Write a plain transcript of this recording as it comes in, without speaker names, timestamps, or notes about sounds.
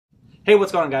Hey,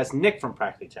 what's going on, guys? Nick from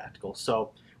Practically Tactical.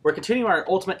 So we're continuing our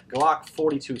Ultimate Glock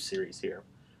 42 series here.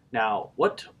 Now,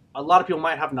 what a lot of people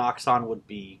might have knocks on would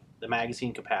be the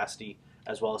magazine capacity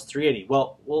as well as 380.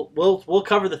 Well, we'll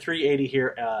cover the 380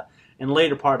 here in the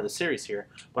later part of the series here.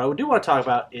 What I do want to talk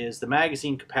about is the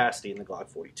magazine capacity in the Glock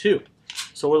 42.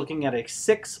 So we're looking at a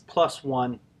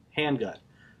 6+1 handgun.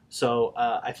 So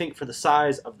I think for the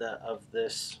size of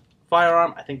this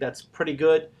firearm, I think that's pretty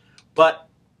good. But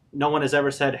no one has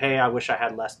ever said, hey, I wish I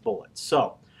had less bullets.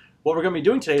 So what we're going to be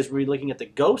doing today is we're looking at the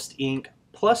Ghost Ink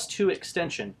 +2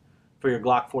 extension for your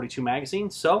Glock 42 magazine.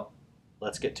 So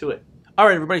let's get to it. All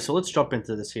right, everybody, so let's jump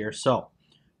into this here. So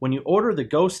when you order the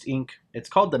Ghost Ink, it's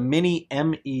called the Mini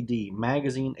M.E.D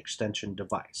magazine extension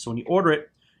device. So when you order it,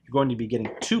 you're going to be getting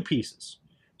two pieces.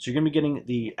 So you're going to be getting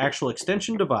the actual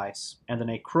extension device and then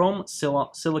a chrome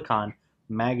silicon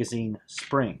magazine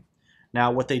spring. Now,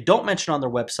 what they don't mention on their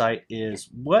website is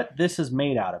what this is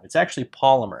made out of. It's actually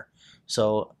polymer.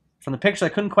 So from the picture, I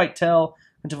couldn't quite tell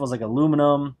if it was like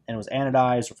aluminum and it was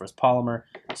anodized or if it was polymer.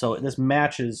 So this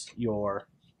matches your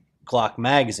Glock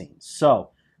magazine.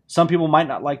 So some people might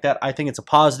not like that. I think it's a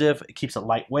positive. It keeps it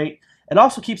lightweight. It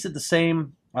also keeps it the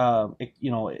same,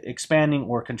 expanding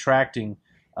or contracting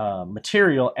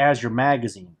material as your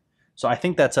magazine. So I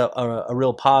think that's a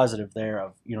real positive there.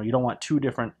 Of you don't want two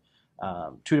different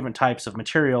types of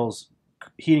materials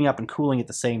heating up and cooling at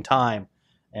the same time,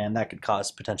 and that could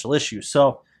cause potential issues.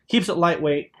 So keeps it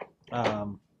lightweight,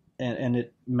 and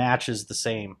it matches the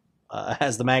same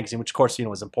as the magazine, which of course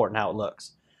is important how it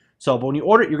looks. So, but when you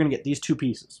order it, you're going to get these two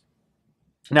pieces.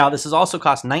 Now, this is also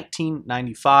cost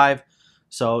 $19.95,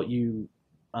 so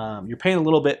you're paying a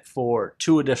little bit for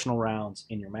 2 additional rounds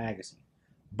in your magazine,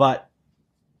 but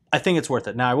I think it's worth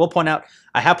it. Now, I will point out,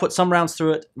 I have put some rounds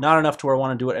through it, not enough to where I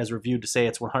want to do it as reviewed to say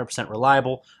it's 100%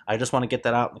 reliable. I just want to get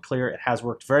that out in the clear. It has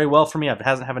worked very well for me. It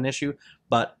hasn't had an issue,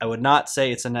 but I would not say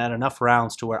it's at enough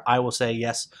rounds to where I will say,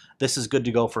 yes, this is good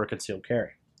to go for a concealed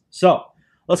carry. So,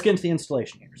 let's get into the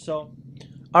installation here. So,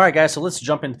 all right, guys, so let's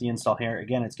jump into the install here.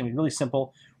 Again, it's going to be really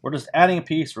simple. We're just adding a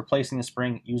piece, replacing the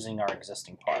spring using our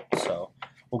existing part. So,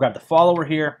 we'll grab the follower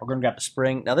here. We're going to grab the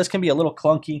spring. Now, this can be a little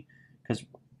clunky because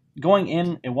going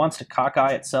in, it wants to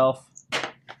cockeye itself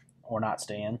or not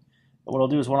stay in. But what it'll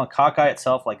do is want to cockeye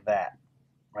itself like that.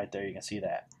 Right there, you can see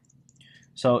that.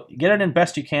 So you get it in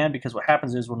best you can, because what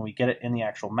happens is when we get it in the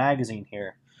actual magazine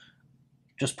here,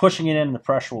 just pushing it in, the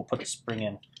pressure will put the spring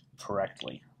in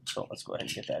correctly. So let's go ahead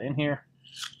and get that in here.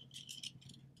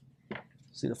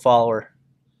 See, the follower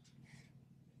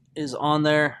is on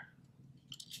there.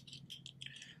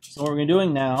 So what we're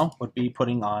doing now would be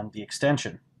putting on the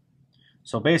extension.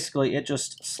 So basically, it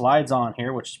just slides on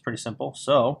here, which is pretty simple.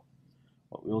 So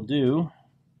what we'll do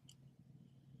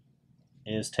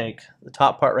is take the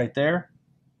top part right there,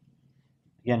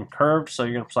 again curved, so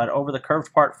you're going to slide over the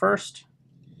curved part first.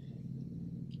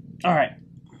 All right,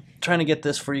 trying to get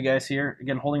this for you guys here.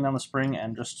 Again, holding down the spring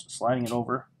and just sliding it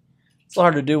over. It's a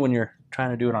little hard to do when you're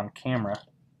trying to do it on camera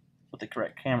with the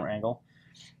correct camera angle.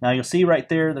 Now you'll see right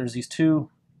there, there's these two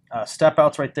step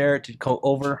outs right there to go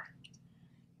over.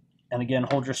 And again,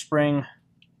 hold your spring,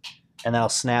 and that'll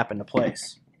snap into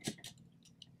place.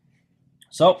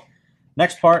 So,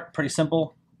 next part, pretty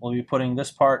simple. We'll be putting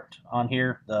this part on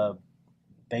here, the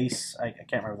base. I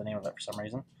can't remember the name of that for some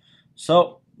reason.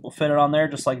 So, we'll fit it on there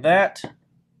just like that.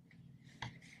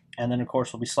 And then, of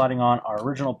course, we'll be sliding on our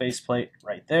original base plate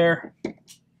right there.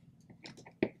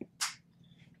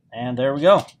 And there we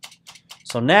go.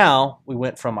 So now, we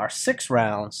went from our 6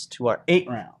 rounds to our 8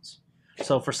 rounds.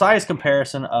 So for size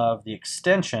comparison of the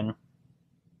extension,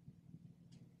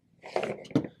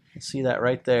 see that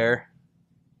right there.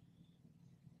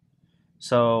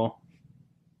 So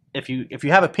if you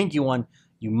have a pinky one,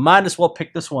 you might as well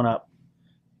pick this one up,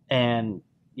 and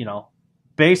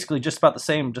basically just about the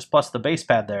same, just plus the base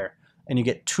pad there, and you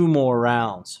get 2 more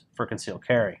rounds for concealed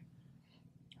carry.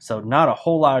 So not a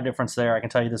whole lot of difference there. I can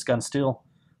tell you this gun still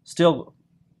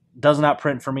does not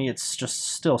print for me. It's just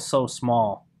still so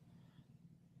small.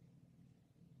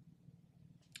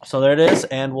 So there it is,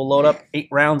 and we'll load up 8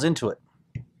 rounds into it.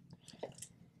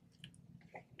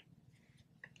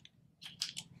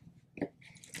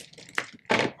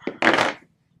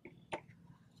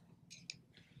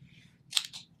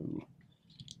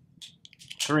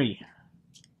 Three,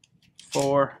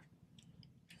 4,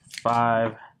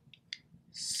 5,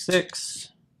 6,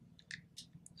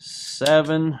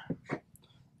 7,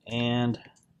 and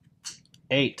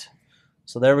 8.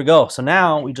 So there we go. So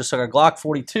now we just took our Glock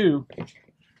 42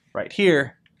 right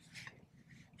here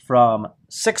from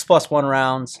 6+1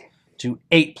 rounds to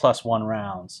 8+1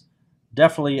 rounds.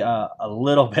 Definitely a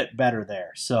little bit better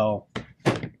there. So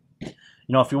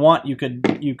You know, if you want, you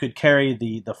could carry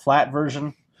the flat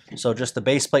version, so just the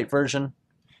base plate version,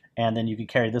 and then you could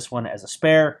carry this one as a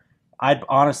spare. I'd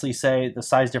honestly say the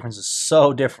size difference is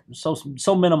so different,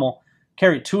 so minimal.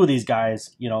 Carry 2 of these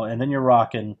guys, you know, and then you're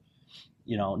rocking,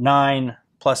 you know, 9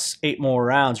 plus 8 more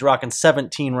rounds. You're rocking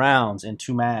 17 rounds in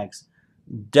 2 mags.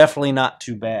 Definitely not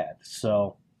too bad.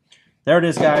 So there it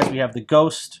is, guys. We have the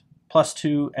Ghost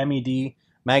 +2 M.E.D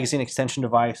magazine extension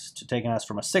device taking us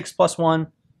from a 6+1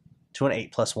 to an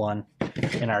 8+1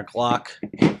 in our Glock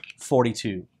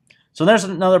 42. So there's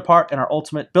another part in our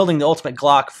building the ultimate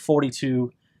Glock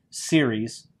 42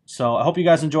 series. So I hope you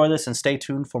guys enjoy this and stay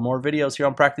tuned for more videos here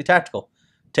on Practically Tactical.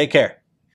 Take care.